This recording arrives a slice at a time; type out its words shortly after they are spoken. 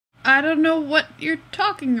I don't know what you're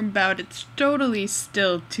talking about. It's totally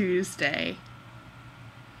still Tuesday.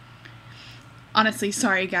 Honestly,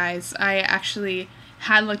 sorry guys. I actually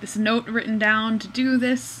had like this note written down to do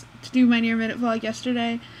my Near Minute vlog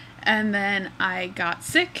yesterday, and then I got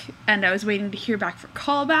sick and I was waiting to hear back for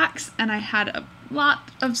callbacks, and I had a lot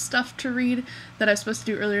of stuff to read that I was supposed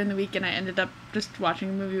to do earlier in the week, and I ended up just watching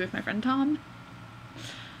a movie with my friend Tom.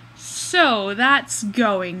 So that's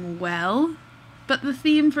going well. But the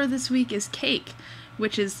theme for this week is cake,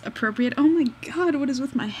 which is appropriate. Oh my god, what is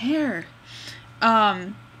with my hair? Yeah.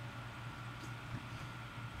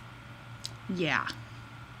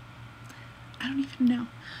 I don't even know.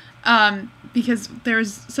 Because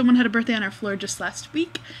someone had a birthday on our floor just last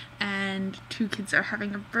week, and 2 kids are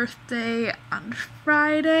having a birthday on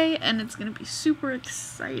Friday, and it's gonna be super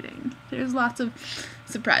exciting. There's lots of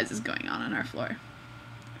surprises going on our floor.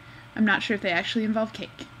 I'm not sure if they actually involve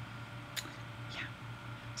cake.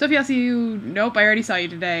 Sophie, I'll see you. Nope, I already saw you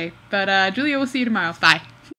today. But Julia, we'll see you tomorrow. Bye.